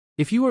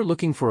If you are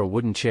looking for a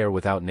wooden chair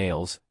without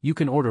nails, you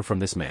can order from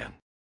this man.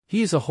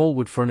 He is a whole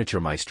wood furniture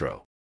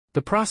maestro.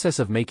 The process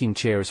of making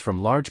chairs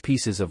from large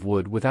pieces of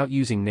wood without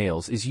using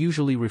nails is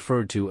usually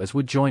referred to as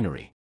wood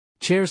joinery.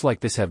 Chairs like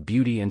this have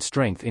beauty and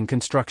strength in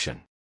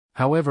construction.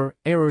 However,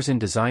 errors in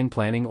design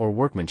planning or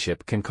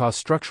workmanship can cause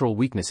structural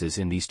weaknesses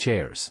in these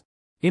chairs.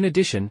 In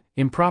addition,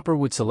 improper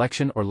wood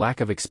selection or lack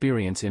of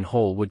experience in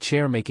whole wood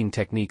chair making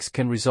techniques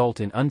can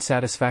result in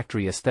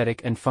unsatisfactory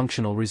aesthetic and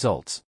functional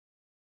results.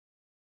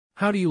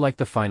 How do you like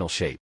the final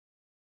shape?